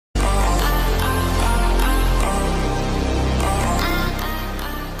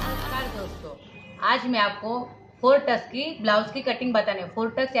आज मैं आपको 4 टक्स की ब्लाउज की कटिंग बताने। 4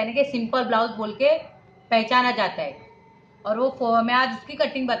 टक्स यानी कि सिंपल ब्लाउज बोल के पहचाना जाता है, और वो मैं आज उसकी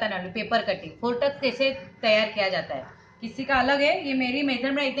कटिंग बताने वाली हूँ, पेपर कटिंग। 4 टक्स कैसे तैयार किया जाता है, किसी का अलग है, ये मेरी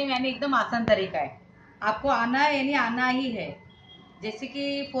मेजरमेंट एकदम यानी एकदम आसान तरीका है, आपको आना है यानी आना ही है। जैसे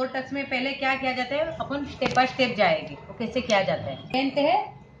कि 4 टक्स में पहले क्या किया जाता है, अपन स्टेप बाय स्टेप जाएंगे वो कैसे किया जाता है। लेंथ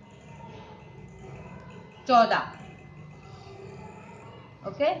है 14,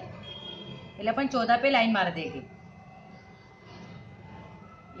 ओके। पहले अपन 14 पे लाइन मार देंगे,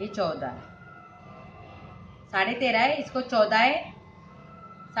 ये 14, 13.5 है, इसको 14 है,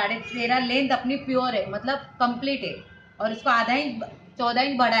 13.5 लेंथ अपनी प्योर है, मतलब कंप्लीट है, और इसको आधा इंच 14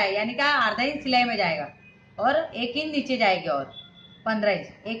 इंच बढ़ा है, यानी क्या आधा इंच सिलाई में जाएगा, और 1 इंच नीचे जाएगी, और 15 इंच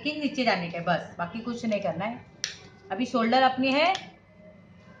 1 इंच नीचे जाने का बस, बाकी कुछ नहीं करना है। अभी शोल्डर अपनी है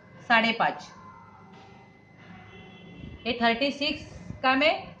 5.5, ये 36 का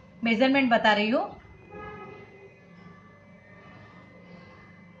मैं मेजरमेंट बता रही हूँ,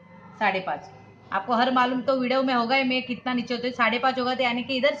 5.5। आपको हर मालूम तो वीडियो में होगा मैं कितना नीचे होते, 5.5 होगा तो यानी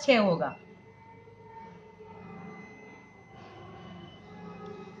कि इधर 6 होगा,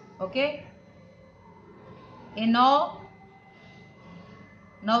 ओके। ये 9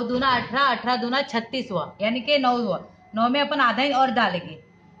 दूना 18, 18 दूना 36 हुआ, यानी कि 9 हुआ। 9 में अपन आधा इंच और डालेंगे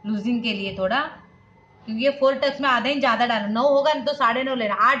लूजिंग के लिए थोड़ा, क्योंकि ये 4 टक्स में आधा इंच ज्यादा डालना। 9 होगा तो 9.5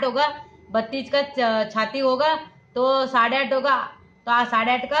 लेना, 8 होगा 32 का छाती होगा तो 8.5 होगा, तो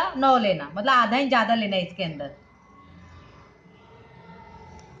 8.5 का 9 लेना, मतलब आधा इंच ज्यादा लेना है इसके अंदर,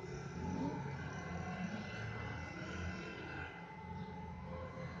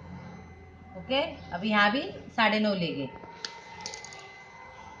 ओके। अभी यहाँ भी 9.5 लेंगे,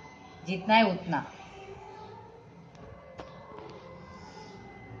 जितना है उतना।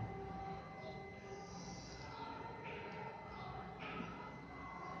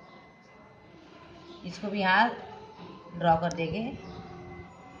 इसको भी यहाँ ड्रॉ कर देंगे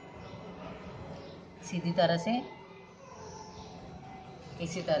सीधी तरह से,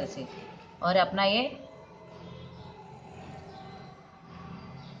 इसी तरह से, और अपना ये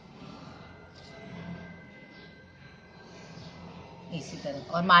इसी तरह,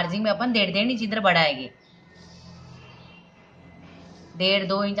 और मार्जिन में अपन 1.5 इंच इधर बढ़ाएंगे,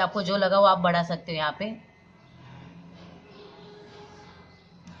 1.5-2 इंच आपको जो लगा वो आप बढ़ा सकते हो यहाँ पे।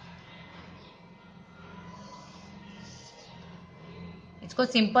 इसको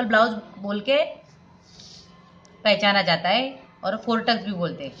सिंपल ब्लाउज बोल के पहचाना जाता है, और 4 टक्स भी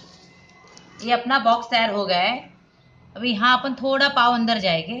बोलते हैं। ये अपना बॉक्स तैयार हो गया है। अभी यहाँ अपन थोड़ा पाव अंदर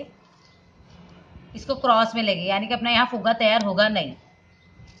जाएंगे, इसको क्रॉस में लेंगे, यानी कि अपना यहाँ फुग्गा तैयार होगा नहीं।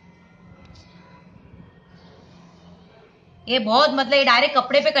 ये बहुत मतलब ये डायरेक्ट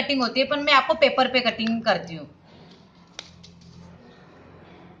कपड़े पे कटिंग होती है, पर मैं आपको पेपर पे कटिंग करती हूँ।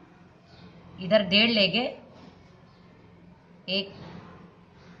 इधर 1.5 लेंगे, एक,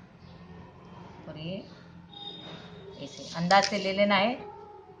 और ये ऐसे अंदाज से ले लेना है।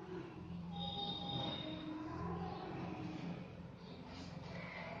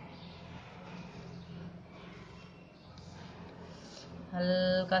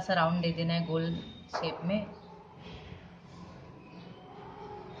 हल्का सा राउंड दे देना है गोल शेप में,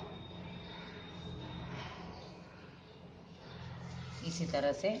 इसी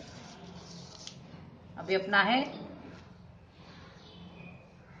तरह से। अभी अपना है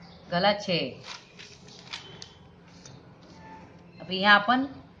गला 6, अभी यहाँ अपन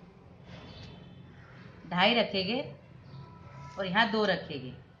 2.5 रखेंगे, और यहाँ 2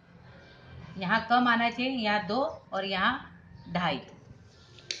 रखेंगे, यहाँ कम आना चाहिए, यहाँ 2 और यहाँ 2.5।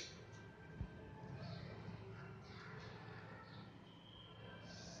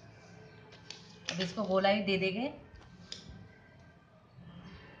 अब इसको गोलाई दे देंगे,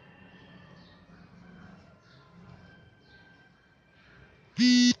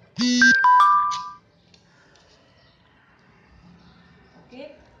 ओके।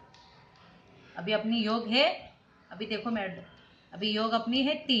 अभी अपनी योग है, अभी देखो मैं, अभी योग अपनी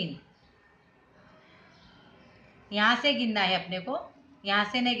है 3, यहाँ से गिनना है अपने को, यहाँ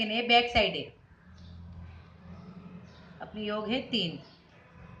से नहीं गिनना, ये बैक साइड है, अपनी योग है 3,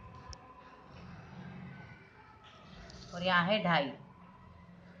 और यहाँ है 2.5।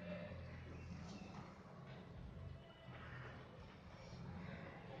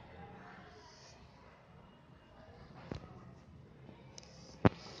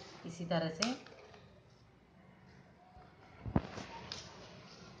 इसी तरह से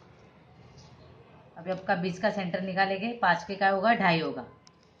अभी आपका बीच का सेंटर निकालेंगे, 5 के का होगा 2.5 होगा,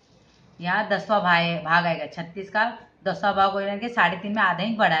 यहाँ 10वां भाग आएगा, 36 का 10वां भाग हो जाएगा, 3.5 में आधा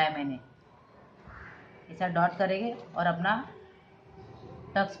इंच बढ़ाया मैंने, ऐसा डॉट करेंगे, और अपना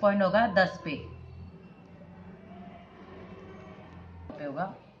टक्स पॉइंट होगा 10 पे, पे होगा।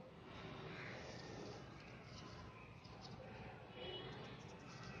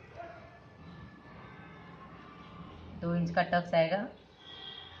 दो इंच का टक्स आएगा।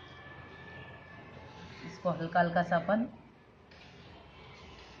 इसको हल्का हल्का सा अपन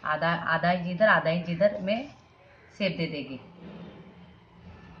आधा आधा इंच इधर आधा इंच इधर में शेप दे देगी।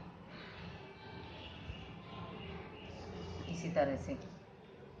 इसी तरह से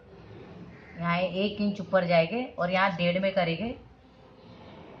यहाँ 1 इंच ऊपर जाएंगे और यहाँ 1.5 में करेंगे।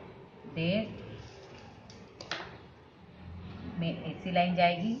 1.5 में ऐसी लाइन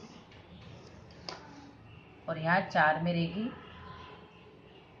जाएगी और यहाँ 4 में रहेगी।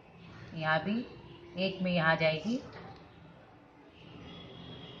 यहाँ भी 1 में यहाँ जाएगी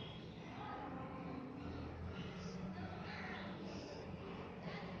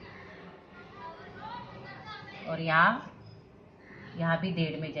और यहाँ भी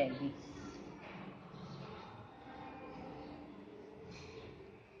 1.5 में जाएगी।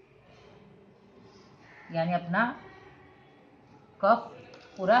 यानी अपना कप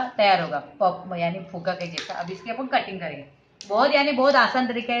पूरा तैयार होगा, पप यानी फुग्गा के जैसा। अब इसकी अपन कटिंग करेंगे। बहुत आसान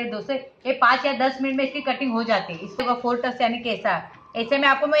तरीका है दोस्तों। ये 5 या 10 मिनट में इसकी कटिंग हो जाती है। इसके 4 टक्स यानी कैसा, ऐसे में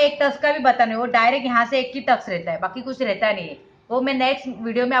आपको मैं एक टक्स का भी बताने, वो डायरेक्ट यहाँ से एक ही टक्स रहता है, बाकी कुछ रहता नहीं है। वो मैं नेक्स्ट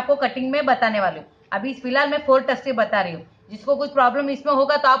वीडियो में आपको कटिंग में बताने वाली हूँ। अभी फिलहाल मैं 4 टक्स से बता रही हूँ। जिसको कुछ प्रॉब्लम इसमें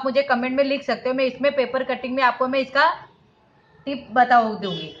होगा तो आप मुझे कमेंट में लिख सकते हो। मैं इसमें पेपर कटिंग में आपको मैं इसका टिप बता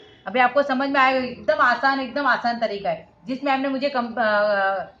दूंगी। अभी आपको समझ में आएगा। एकदम आसान तरीका है। जिस मैम ने मुझे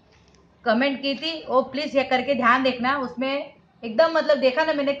कमेंट की थी वो प्लीज ये करके ध्यान देखना। उसमें एकदम मतलब देखा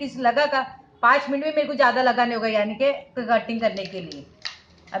ना मैंने, किस लगा का 5 मिनट में मेरे को ज्यादा लगाने होगा यानी कि कटिंग करने के लिए।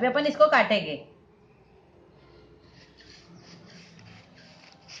 अभी अपन इसको काटेंगे।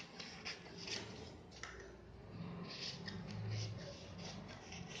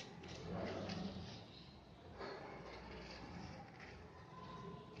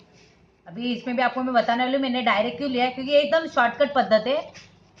 अभी इसमें भी आपको मैं बताने वाली हूँ मैंने डायरेक्ट क्यों लिया है, क्योंकि ये एकदम शॉर्टकट पद्धत है,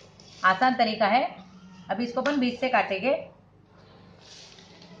 आसान तरीका है। अभी इसको अपन बीच से काटेंगे।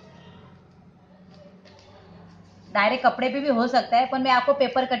 डायरेक्ट कपड़े पे भी हो सकता है, पर मैं आपको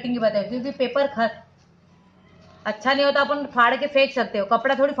पेपर कटिंग ही बताऊँ क्योंकि पेपर अच्छा नहीं होता। अपन फाड़ के फेंक सकते हो,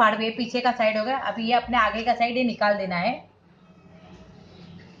 कपड़ा थोड़ी फाड़ के। पीछे का साइड हो गया। अभी ये अपने आगे का साइड ये निकाल देना है।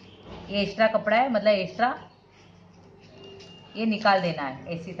 ये एक्स्ट्रा कपड़ा है, मतलब एक्स्ट्रा ये निकाल देना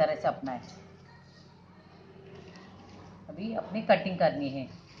है। इसी तरह से अपना है। अभी अपनी कटिंग करनी है।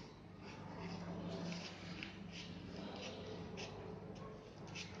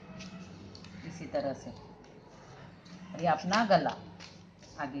 इसी तरह से ये अपना गला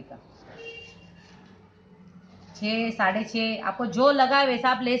आगे का 6 6.5 आपको जो लगा वैसा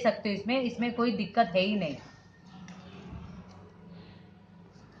आप ले सकते हो। इसमें कोई दिक्कत है ही नहीं।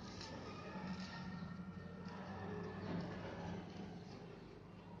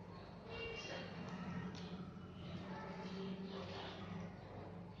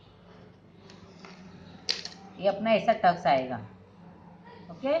 ये अपना ऐसा टक्स आएगा।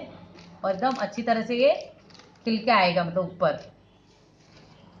 ओके, और एकदम अच्छी तरह से ये खिल के आएगा, मतलब ऊपर।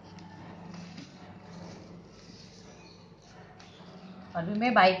 अभी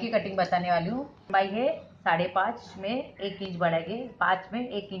मैं बाई की कटिंग बताने वाली हूँ। बाई है 5.5 में 1 इंच बढ़ेगी, 5 में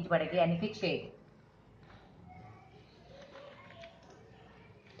 1 इंच बढ़ेगी यानी कि 6।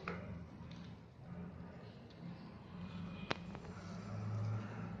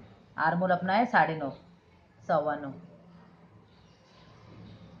 आर्मोल अपना है 9.5 9.25।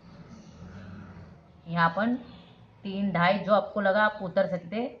 यहाँ अपन 3 ढाई जो आपको लगा आप उतर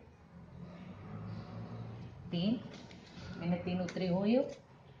सकते। 3 मैंने 3 उतरी हुई हूँ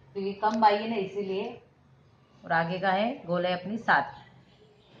क्योंकि कम बाई है ना इसीलिए। और आगे का है गोल है अपनी 7।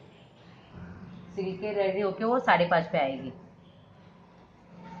 सिल के रेडी होके वो 5.5 पे आएगी।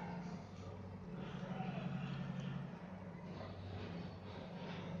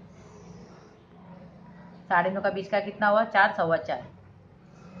 9.5 का बीच का कितना हुआ, 4 4.25।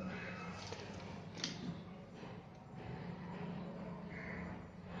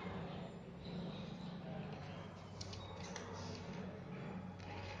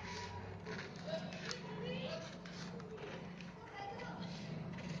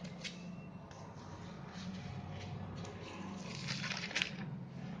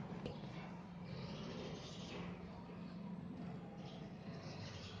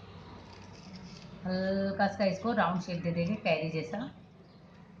 हल्का सा इसको राउंड शेप दे देंगे कैरी जैसा।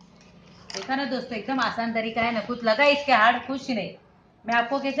 देखा ना दोस्तों, एकदम आसान तरीका है ना। कुछ लगा इसके हार्ड, कुछ नहीं। मैं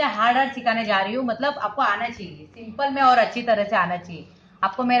आपको कैसे हार्ड सिखाने जा रही हूँ, मतलब आपको आना चाहिए सिंपल में और अच्छी तरह से आना चाहिए।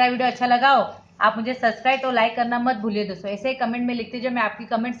 आपको मेरा वीडियो अच्छा लगा हो आप मुझे सब्सक्राइब और लाइक करना मत भूलिए दोस्तों। ऐसे ही कमेंट में लिखते जो मैं आपकी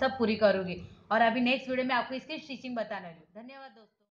कमेंट सब पूरी करूंगी। और अभी नेक्स्ट वीडियो में आपको इसकी स्टिचिंग बताने वाली हूँ। धन्यवाद दोस्तों।